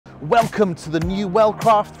Welcome to the new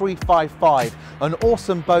Wellcraft 355, an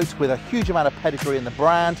awesome boat with a huge amount of pedigree in the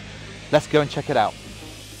brand. Let's go and check it out.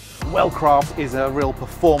 Wellcraft is a real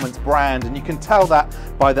performance brand, and you can tell that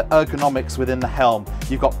by the ergonomics within the helm.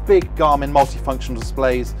 You've got big Garmin multifunctional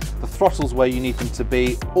displays, the throttle's where you need them to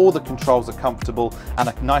be, all the controls are comfortable, and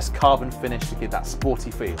a nice carbon finish to give that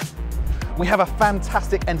sporty feel. We have a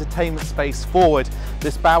fantastic entertainment space forward,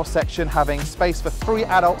 this bow section having space for 3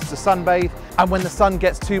 adults to sunbathe, and when the sun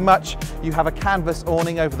gets too much, you have a canvas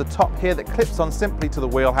awning over the top here that clips on simply to the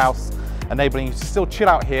wheelhouse, enabling you to still chill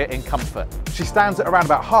out here in comfort. She stands at around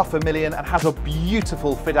about $500,000 and has a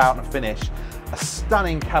beautiful fit out and finish, a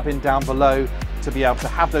stunning cabin down below to be able to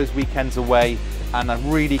have those weekends away, and a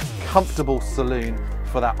really comfortable saloon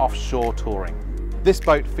for that offshore touring. This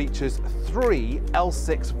boat features 3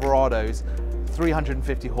 L6 Verados,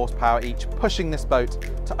 350 horsepower each, pushing this boat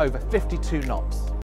to over 52 knots.